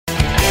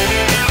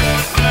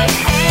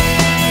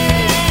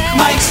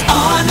Mike's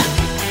on.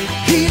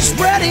 He's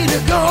ready to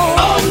go.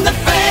 On the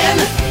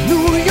Fan.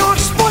 New York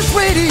Sports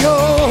Radio.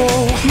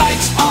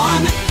 Mike's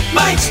on.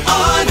 Mike's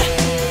on.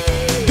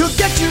 He'll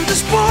get you the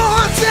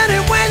sports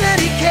any way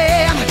that he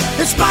can.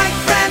 It's Mike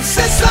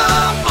Francesa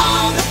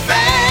On the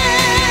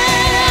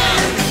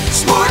Fan.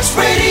 Sports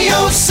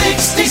Radio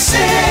 66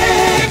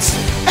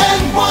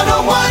 and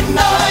 101.9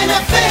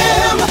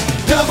 FM.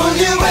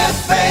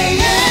 WFAN.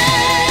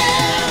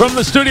 From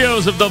the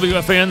studios of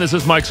WFAN, this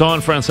is Mike's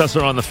on,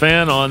 Francesa on the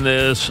Fan, on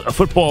this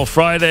Football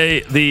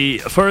Friday, the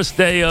first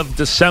day of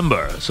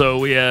December. So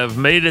we have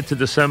made it to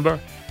December,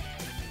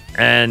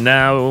 and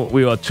now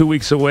we are 2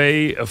 weeks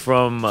away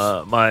from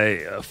my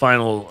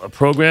final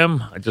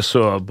program. I just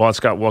saw Bart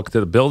Scott walk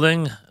to the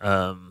building.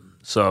 I've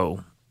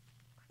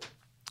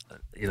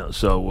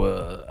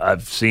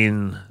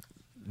seen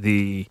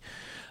the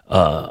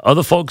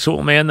other folks who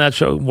will man that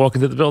show walk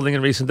into the building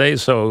in recent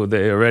days, so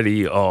they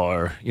already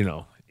are,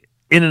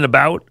 in and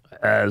about,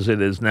 as it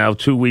is now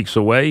 2 weeks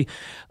away.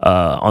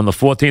 On the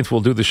 14th,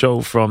 we'll do the show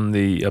from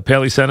the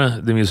Paley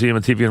Center, the Museum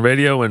of TV and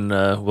Radio, and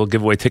we'll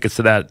give away tickets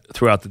to that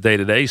throughout the day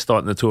today,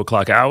 starting the 2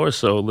 o'clock hour,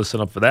 so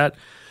listen up for that.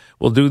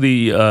 We'll do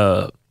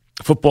the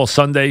Football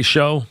Sunday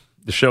show,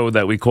 the show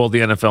that we called the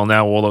NFL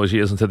Now all those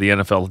years until the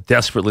NFL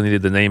desperately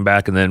needed the name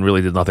back and then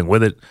really did nothing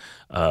with it.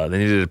 They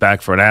needed it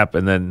back for an app,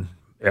 and then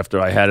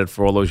after I had it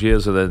for all those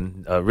years, and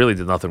then really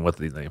did nothing with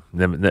the name.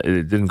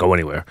 It didn't go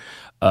anywhere.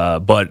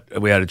 But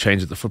we had to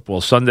change it to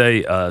Football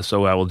Sunday,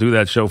 so I will do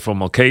that show from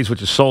Mulcahy's,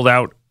 which is sold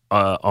out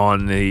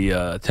on the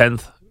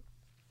 10th.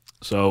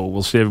 So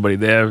we'll see everybody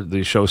there.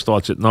 The show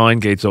starts at 9.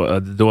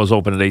 The doors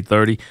open at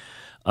 8:30.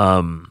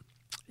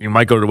 You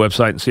might go to the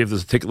website and see if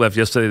there's a ticket left.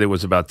 Yesterday there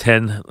was about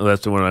 10.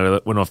 That's when I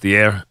went off the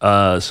air.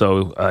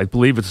 So I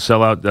believe it's a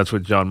sellout. That's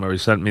what John Murray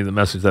sent me, the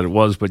message that it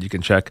was, but you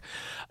can check.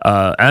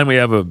 And we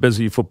have a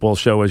busy football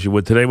show as you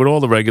would today with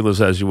all the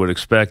regulars as you would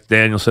expect.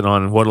 Danielson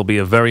on what will be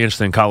a very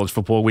interesting college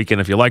football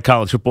weekend. If you like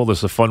college football, this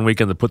is a fun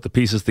weekend to put the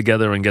pieces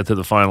together and get to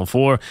the Final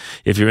Four.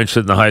 If you're interested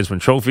in the Heisman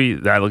Trophy,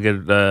 that'll get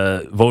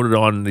voted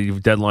on. The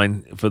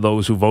deadline for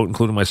those who vote,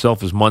 including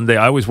myself, is Monday.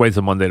 I always wait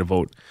till Monday to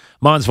vote.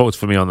 Mons votes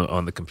for me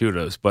on the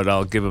computers, but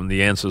I'll give him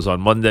the answers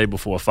on Monday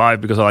before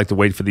 5 because I like to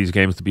wait for these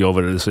games to be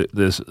over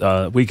this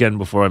weekend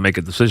before I make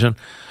a decision.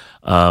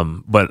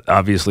 But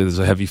obviously there's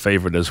a heavy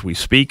favorite as we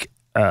speak.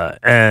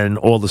 And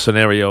all the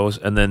scenarios.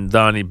 And then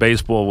Donnie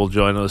Baseball will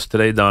join us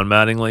today, Don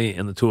Mattingly,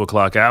 in the 2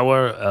 o'clock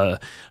hour.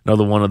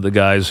 Another one of the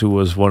guys who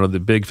was one of the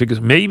big figures.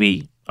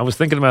 Maybe, I was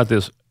thinking about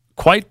this,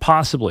 quite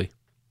possibly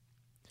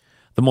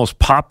the most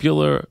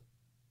popular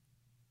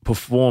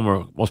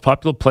performer, most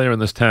popular player in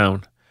this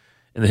town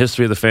in the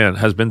history of the Fan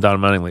has been Don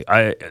Mattingly.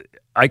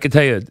 I can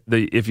tell you,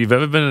 if you've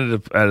ever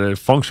been at a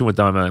function with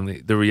Don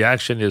Mattingly, the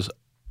reaction is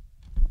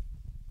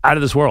out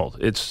of this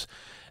world.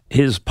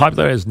 His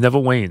popularity has never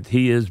waned.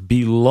 He is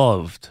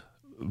beloved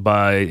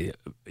by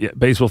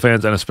baseball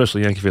fans and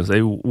especially Yankee fans.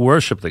 They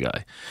worship the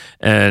guy,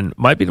 and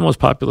might be the most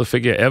popular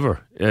figure ever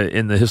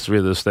in the history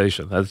of this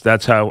station.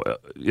 That's how,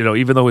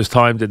 even though his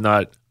time did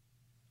not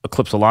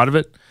eclipse a lot of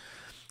it,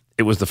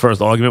 it was the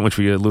first argument, which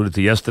we alluded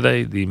to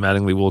yesterday, the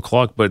Mattingly Will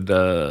Clark. But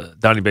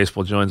Donnie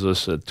Baseball joins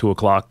us at 2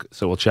 o'clock,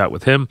 so we'll chat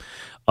with him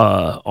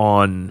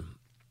on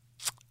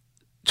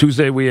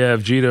Tuesday we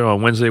have Jeter.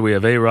 On Wednesday we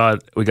have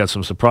A-Rod. We got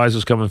some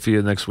surprises coming for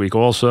you next week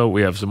also.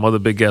 We have some other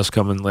big guests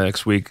coming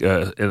next week.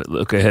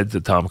 Look ahead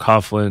to Tom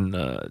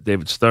Coughlin,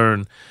 David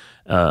Stern,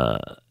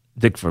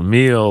 Dick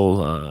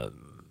Vermeil,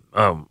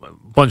 a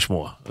bunch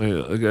more.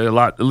 We got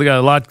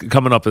a lot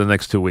coming up in the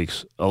next 2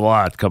 weeks. A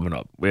lot coming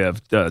up. We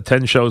have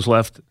 10 shows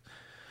left.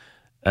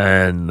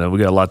 And we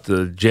got a lot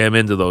to jam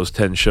into those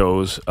 10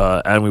 shows,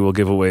 and we will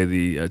give away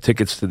the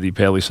tickets to the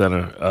Paley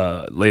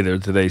Center later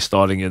today,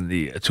 starting in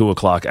the 2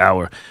 o'clock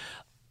hour.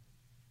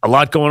 A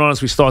lot going on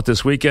as we start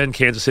this weekend.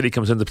 Kansas City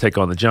comes in to take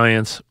on the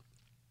Giants.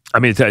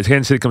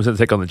 Kansas City comes in to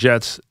take on the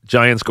Jets.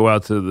 Giants go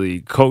out to the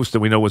coast,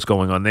 and we know what's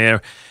going on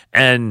there.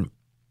 And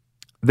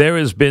there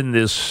has been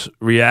this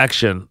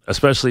reaction,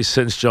 especially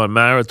since John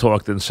Mara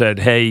talked and said,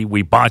 hey,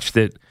 we botched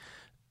it,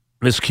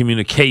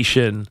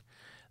 miscommunication,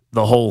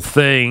 the whole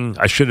thing.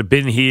 I should have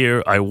been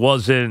here. I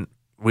wasn't.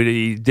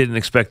 We didn't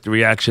expect the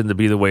reaction to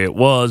be the way it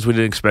was. We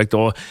didn't expect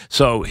all.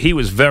 So he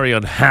was very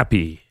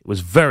unhappy. It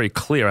was very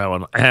clear how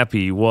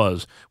unhappy he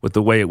was with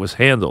the way it was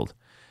handled.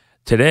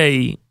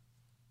 Today,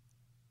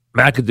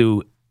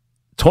 McAdoo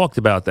talked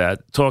about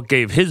that.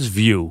 Gave his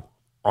view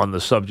on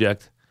the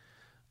subject.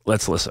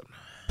 Let's listen.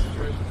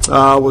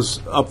 I was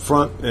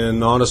upfront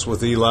and honest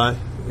with Eli,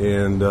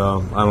 and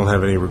I don't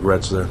have any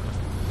regrets there.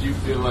 Do you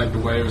feel like the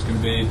way it was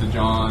conveyed to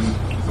John,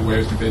 the way it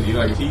was conveyed to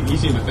Eli, he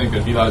seemed to think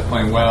that if Eli was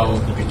playing well,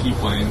 he could keep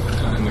playing,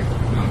 and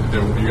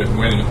you guys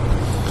winning?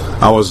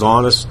 I was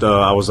honest.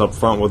 I was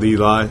upfront with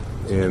Eli,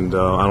 and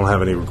I don't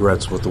have any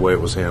regrets with the way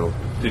it was handled.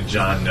 Did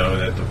John know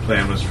that the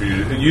plan was for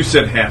you? You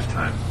said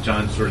halftime.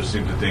 John sort of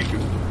seemed to think it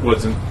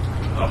wasn't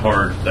a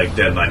hard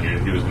deadline.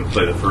 He was going to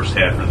play the first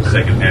half or the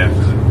second half.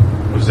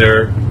 Was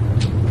there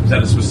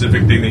that a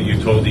specific thing that you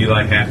told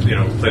Eli?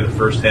 Play the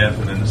first half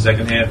and then the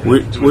second half. We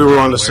were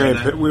on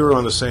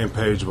the same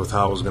page with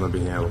how it was going to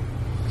be handled.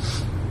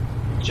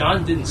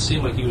 John didn't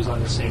seem like he was on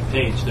the same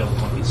page, though,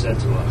 with what he said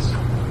to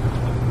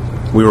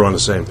us. We were on the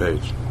same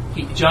page.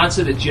 John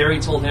said that Jerry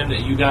told him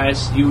that you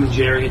and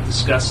Jerry had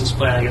discussed this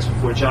plan, I guess,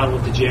 before John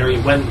went to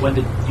Jerry. When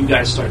did you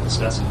guys start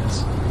discussing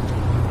this?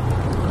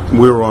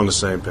 We were on the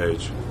same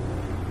page.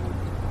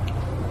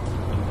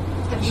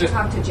 Have you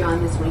talked to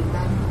John this week,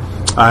 then?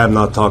 I have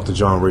not talked to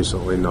John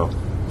recently, no.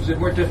 Is it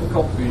more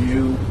difficult for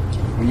you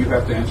when you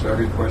have to answer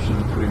every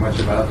question pretty much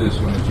about this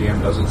when the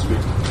GM doesn't speak?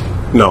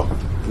 No,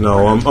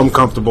 I'm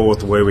comfortable with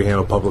the way we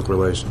handle public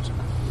relations.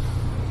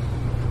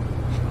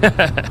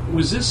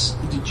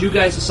 Did you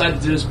guys decide to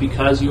do this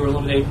because you were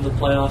eliminated from the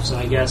playoffs, and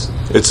I guess?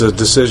 It's a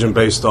decision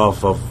based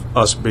off of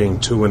us being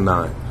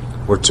 2-9.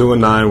 We're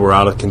 2-9, we're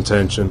out of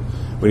contention.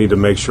 We need to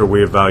make sure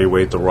we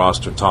evaluate the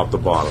roster top to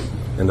bottom.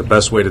 And the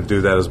best way to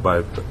do that is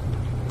by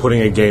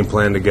putting a game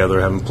plan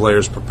together, having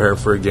players prepare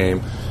for a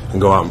game,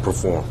 and go out and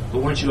perform.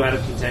 But weren't you out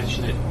of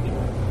contention at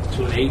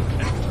 2-8?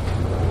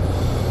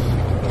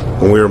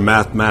 When we were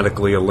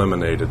mathematically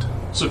eliminated.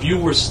 So if you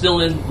were still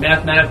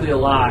mathematically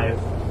alive,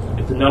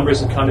 if the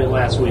numbers had come in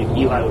last week,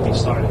 Eli would be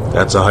starting.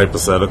 That's a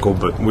hypothetical,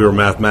 but we were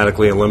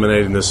mathematically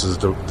eliminated, and this is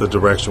the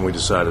direction we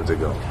decided to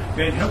go.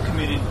 Ben, how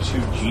committed to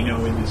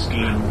Gino in this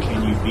game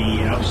can you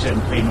be? And obviously, I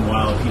haven't played in a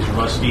while. If he's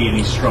rusty and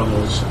he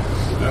struggles,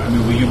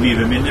 will you leave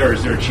him in there, or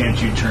is there a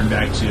chance you turn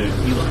back to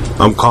Eli?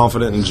 I'm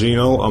confident in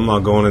Gino. I'm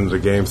not going into the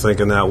game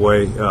thinking that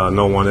way.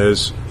 No one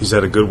is. He's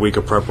had a good week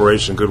of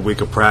preparation, good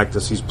week of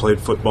practice. He's played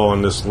football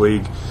in this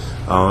league.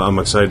 I'm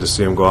excited to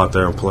see him go out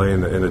there and play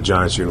in a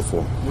Giants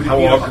uniform. Would it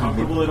be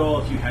uncomfortable at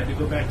all if you had to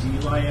go back to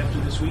Eli after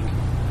this week?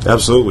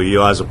 Absolutely.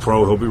 Eli's a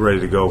pro. He'll be ready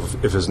to go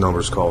if his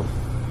number's called.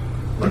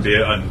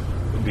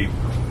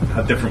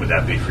 How different would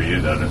that be for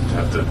you, though, to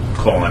have to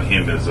call on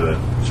him as a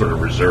sort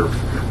of reserve?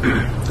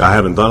 I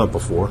haven't done it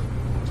before,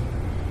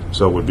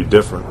 so it would be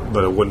different,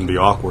 but it wouldn't be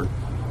awkward.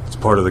 It's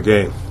part of the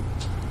game.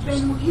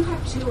 Ben, will you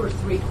have 2 or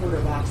 3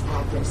 quarterbacks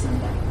active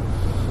Sunday?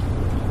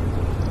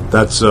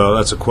 That's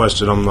a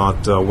question I'm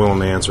not willing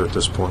to answer at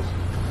this point.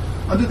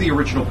 Under the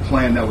original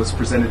plan that was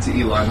presented to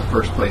Eli in the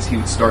first place, he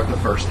would start the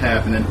first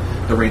half, and then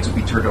the reins would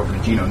be turned over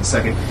to Gino in the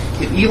second.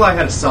 If Eli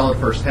had a solid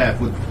first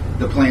half, would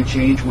the plan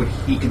change? Would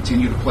he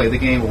continue to play the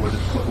game, or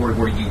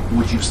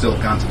would you still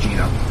have gone to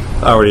Gino?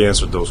 I already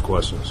answered those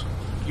questions.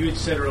 You had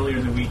said earlier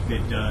in the week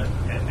that,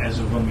 as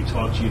of when we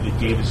talked to you, that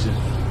Davis's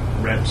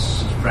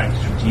reps, his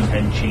practice routine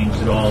hadn't changed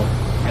at all.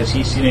 Has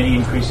he seen any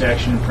increased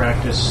action in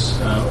practice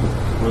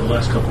over the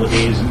last couple of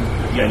days, and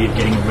the idea of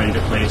getting him ready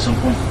to play at some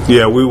point?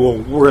 Yeah, we will.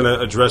 We're going to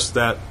address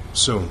that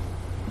soon.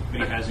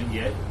 But he hasn't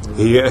yet?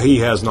 He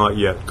has not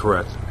yet,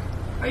 correct.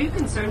 Are you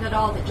concerned at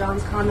all that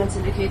John's comments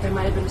indicate there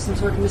might have been some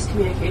sort of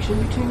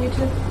miscommunication between you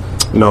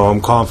two? No, I'm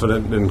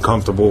confident and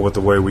comfortable with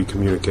the way we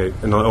communicate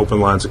and on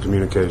open lines of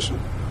communication.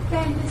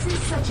 Ben, this is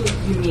such a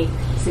unique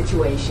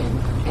situation,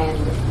 and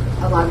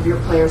a lot of your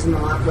players in the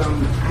locker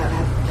room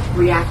have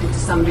reacted to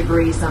some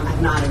degree, some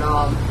have not at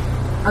all.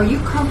 Are you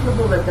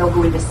comfortable that they'll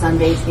go into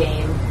Sunday's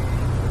game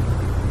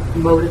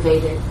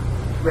motivated,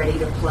 ready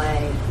to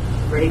play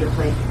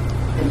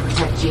and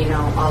protect Gino,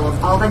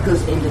 all that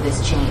goes into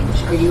this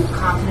change? Are you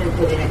confident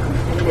that in a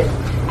competitive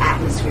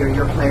atmosphere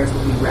your players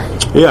will be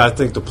ready? Yeah, I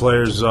think the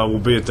players will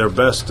be at their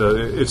best.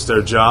 It's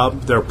their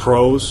job. They're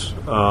pros.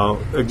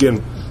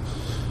 Again,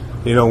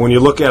 when you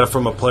look at it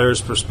from a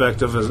player's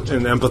perspective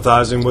and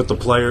empathizing with the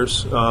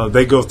players,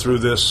 they go through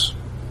this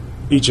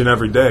each and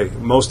every day.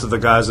 Most of the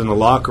guys in the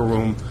locker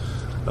room,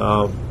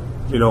 are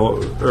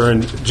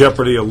in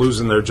jeopardy of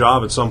losing their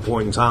job at some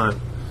point in time.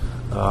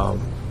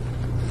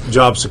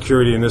 Job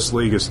security in this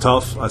league is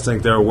tough. I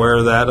think they're aware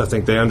of that. I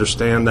think they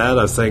understand that.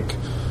 I think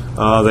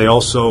they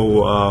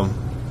also,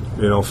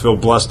 feel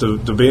blessed to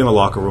be in a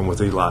locker room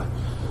with Eli.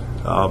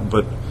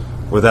 But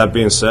with that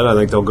being said, I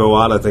think they'll go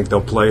out. I think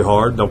they'll play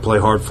hard. They'll play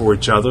hard for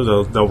each other.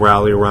 They'll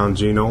rally around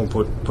Gino and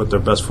put their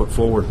best foot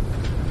forward.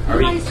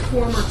 Eli's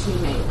former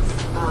teammates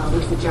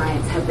with the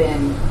Giants have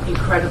been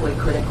incredibly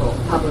critical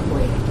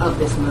publicly of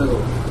this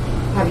move.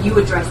 Have you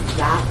addressed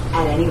that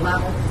at any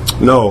level?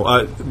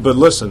 No, but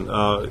listen,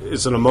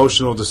 it's an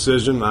emotional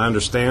decision. I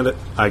understand it.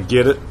 I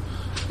get it.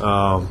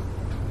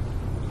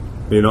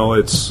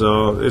 It's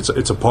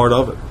a part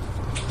of it.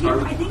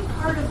 I think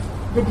part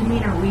of the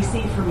demeanor we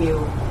see from you,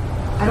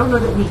 I don't know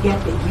that we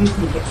get that you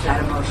think it's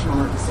that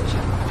emotional a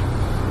decision.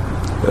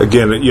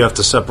 Again, you have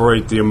to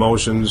separate the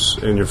emotions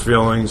and your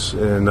feelings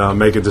and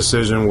make a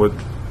decision with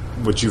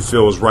what you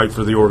feel is right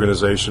for the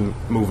organization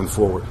moving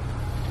forward.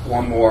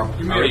 One more.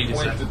 You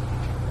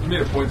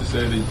made a point to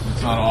say that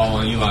it's not all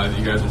on Eli, that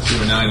you guys are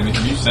 2-9. I mean,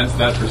 have you sensed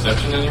that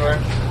perception anywhere?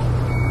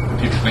 Do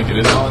people think it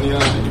is all on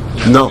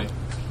Eli?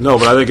 No,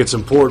 but I think it's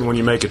important when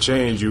you make a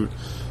change, you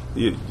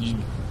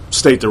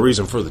state the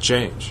reason for the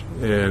change,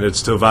 and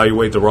it's to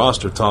evaluate the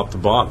roster top to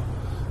bottom.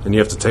 And you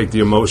have to take the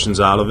emotions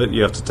out of it.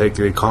 You have to take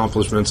the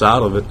accomplishments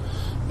out of it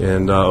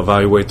and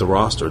evaluate the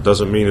roster. It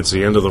doesn't mean it's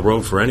the end of the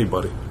road for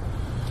anybody.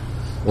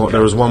 Well,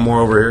 there was one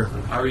more over here.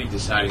 How are you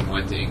deciding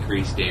when to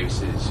increase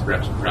Davis's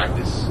reps in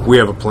practice? We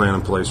have a plan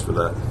in place for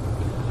that.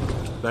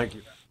 Thank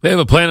you. They have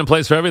a plan in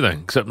place for everything,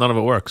 except none of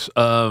it works.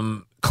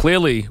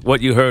 Clearly, what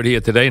you heard here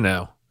today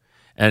now,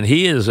 and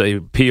he is a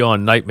PR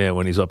nightmare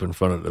when he's up in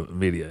front of the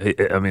media.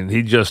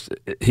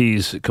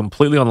 He's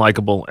completely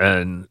unlikable,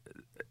 and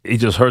he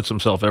just hurts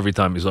himself every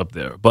time he's up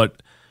there.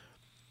 But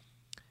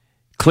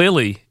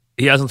clearly,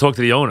 he hasn't talked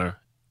to the owner.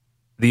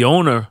 The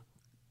owner,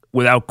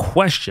 without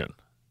question,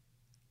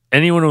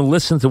 anyone who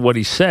listened to what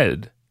he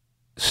said,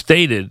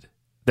 stated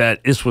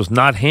that this was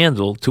not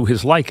handled to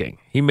his liking.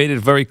 He made it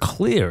very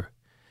clear.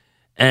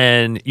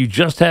 And you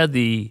just had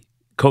the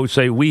coach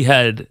say, we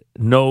had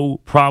no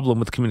problem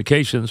with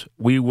communications.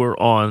 We were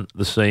on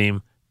the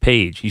same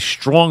page. He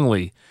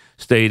strongly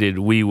stated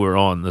we were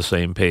on the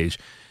same page.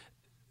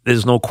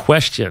 There's no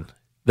question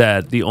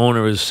that the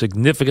owner is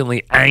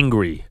significantly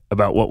angry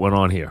about what went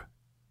on here.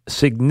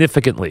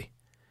 Significantly.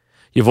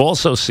 You've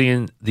also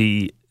seen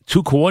the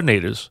two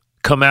coordinators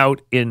come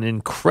out in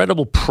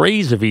incredible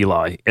praise of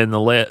Eli, and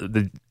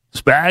the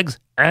Spags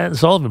and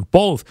Sullivan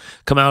both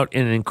come out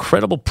in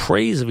incredible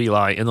praise of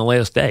Eli in the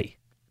last day.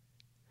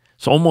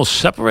 So almost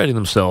separating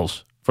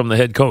themselves from the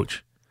head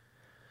coach.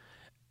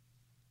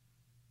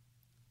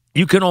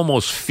 You can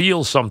almost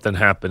feel something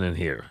happening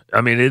here.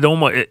 I mean, it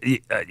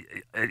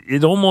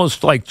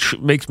almost like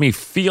makes me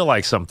feel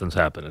like something's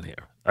happening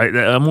here.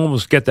 I'm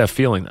almost get that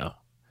feeling now.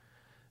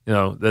 You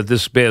know, that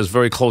this bears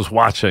very close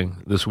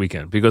watching this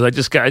weekend, because I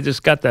just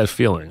got that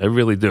feeling. I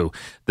really do,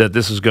 that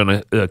this is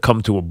going to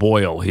come to a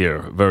boil here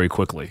very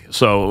quickly.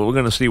 So we're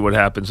going to see what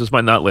happens. This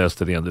might not last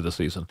to the end of the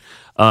season,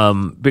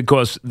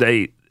 because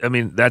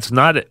that's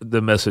not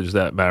the message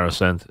that Mara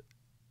sent.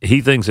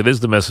 He thinks it is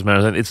the message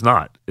Mara sent. It's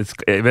not. If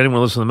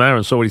anyone listened to Mara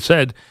and saw what he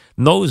said,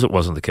 knows it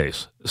wasn't the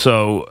case.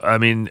 So, I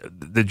mean,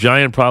 the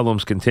Giant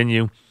problems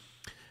continue.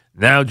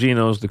 Now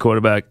Geno's the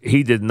quarterback.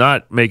 He did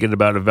not make it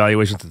about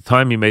evaluations. At the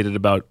time, he made it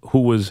about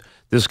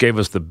this gave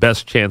us the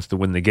best chance to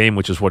win the game,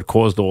 which is what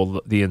caused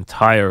the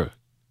entire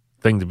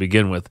thing to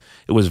begin with.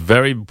 It was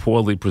very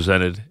poorly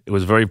presented. It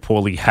was very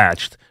poorly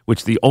hatched,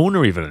 which the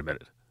owner even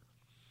admitted.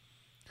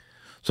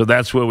 So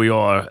that's where we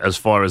are as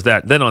far as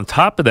that. Then on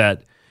top of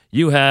that,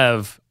 you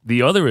have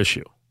the other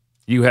issue.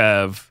 You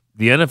have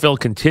the NFL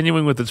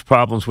continuing with its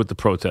problems with the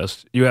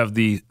protests. You have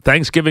the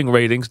Thanksgiving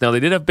ratings. Now, they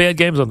did have bad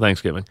games on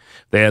Thanksgiving.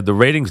 They had the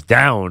ratings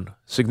down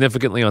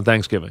significantly on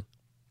Thanksgiving.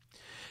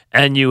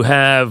 And you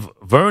have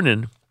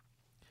Vernon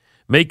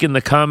making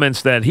the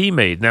comments that he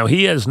made. Now,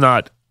 he has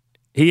not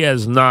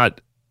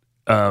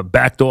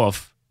backed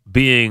off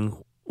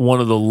being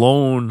one of the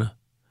lone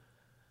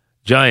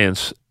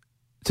Giants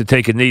to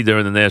take a knee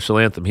during the national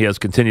anthem. He has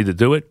continued to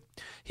do it.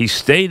 He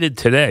stated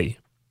yesterday,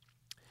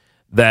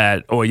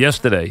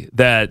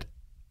 that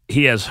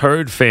he has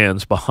heard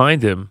fans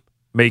behind him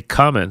make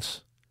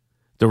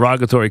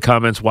derogatory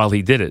comments while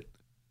he did it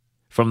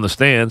from the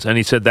stands, and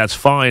he said that's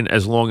fine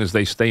as long as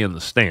they stay in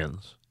the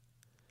stands.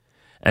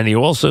 And he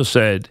also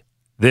said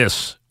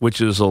this,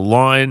 which is a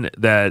line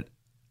that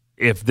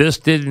if this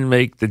didn't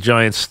make the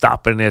Giants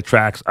stop in their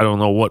tracks, I don't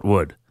know what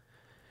would.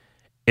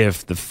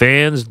 If the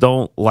fans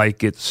don't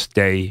like it,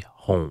 stay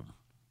home.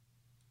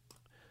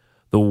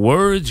 The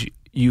words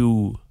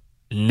you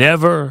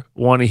never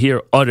want to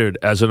hear uttered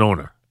as an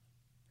owner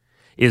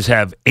is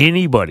have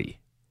anybody.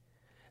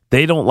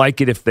 They don't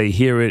like it if they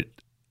hear it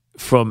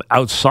from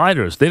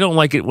outsiders. They don't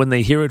like it when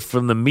they hear it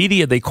from the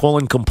media. They call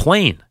and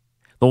complain.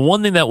 The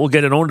one thing that will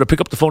get an owner to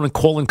pick up the phone and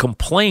call and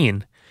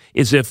complain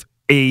is if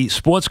a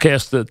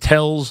sportscaster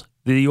tells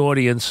the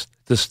audience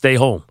to stay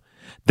home.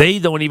 They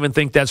don't even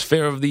think that's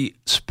fair of the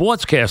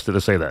sportscaster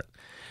to say that.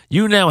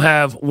 You now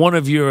have one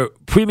of your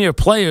premier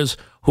players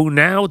who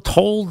now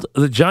told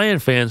the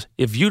Giant fans,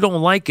 if you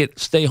don't like it,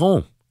 stay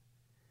home.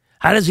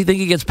 How does he think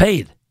he gets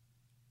paid?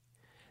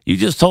 You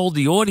just told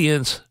the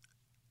audience,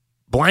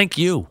 blank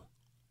you.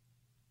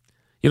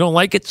 You don't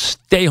like it,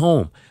 stay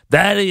home.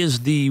 That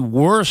is the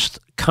worst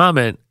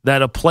comment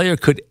that a player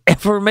could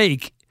ever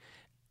make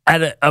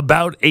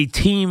about a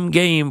team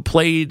game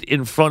played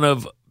in front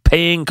of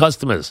paying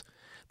customers,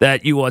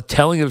 that you are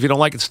telling them if you don't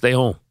like it, stay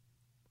home.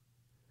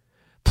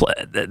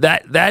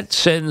 That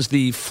sends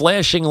the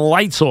flashing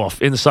lights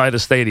off inside a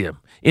stadium,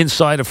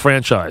 inside a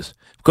franchise.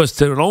 Because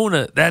to an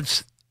owner,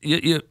 that's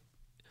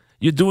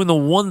you're doing the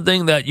one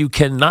thing that you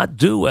cannot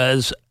do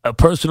as a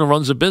person who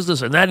runs a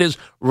business, and that is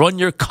run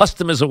your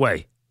customers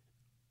away.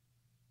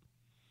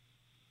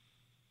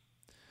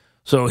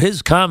 So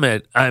his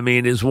comment,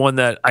 is one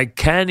that I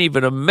can't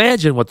even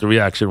imagine what the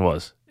reaction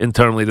was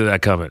internally to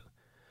that comment.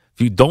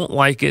 If you don't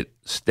like it,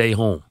 stay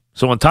home.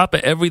 So on top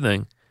of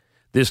everything,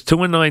 this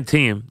 2-9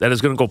 team that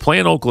is going to go play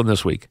in Oakland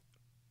this week.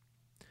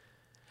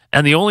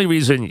 And the only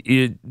reason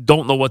you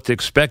don't know what to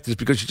expect is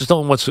because you just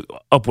don't know what's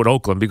up with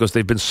Oakland, because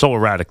they've been so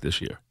erratic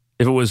this year.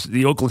 If it was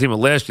the Oakland team of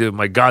last year,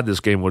 my God, this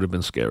game would have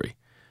been scary.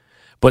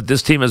 But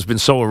this team has been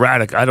so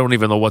erratic, I don't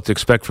even know what to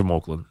expect from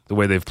Oakland, the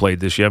way they've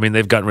played this year.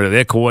 They've gotten rid of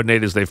their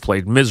coordinators. They've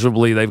played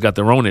miserably. They've got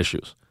their own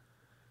issues.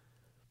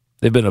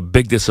 They've been a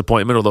big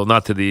disappointment, although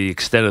not to the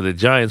extent of the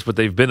Giants, but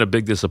they've been a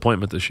big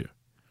disappointment this year.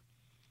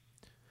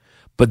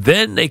 But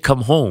then they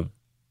come home.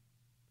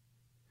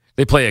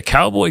 They play a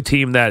Cowboy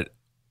team that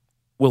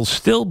will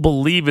still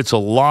believe it's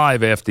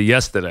alive after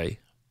yesterday,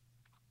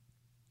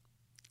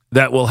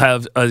 that will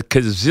have a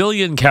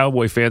gazillion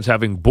Cowboy fans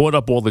having bought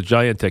up all the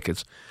Giant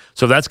tickets.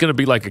 So that's going to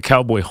be like a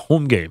Cowboy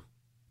home game,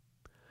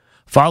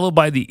 followed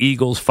by the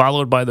Eagles,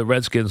 followed by the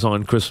Redskins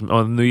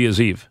on New Year's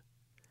Eve.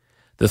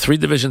 The three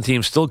division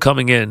teams still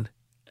coming in.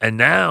 And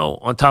now,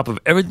 on top of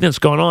everything that's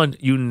going on,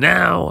 you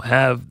now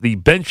have the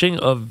benching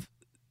of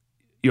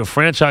your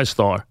franchise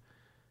star.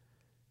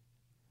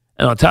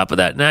 And on top of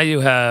that, now you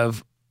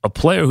have a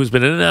player who's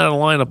been in and out of the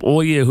lineup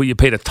all year, who you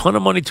paid a ton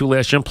of money to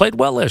last year and played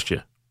well last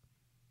year,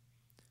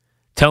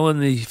 telling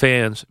the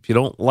fans, if you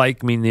don't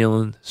like me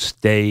kneeling,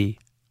 stay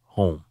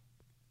home.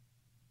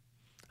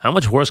 How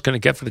much worse can it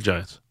get for the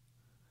Giants?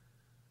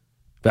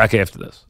 Back after this.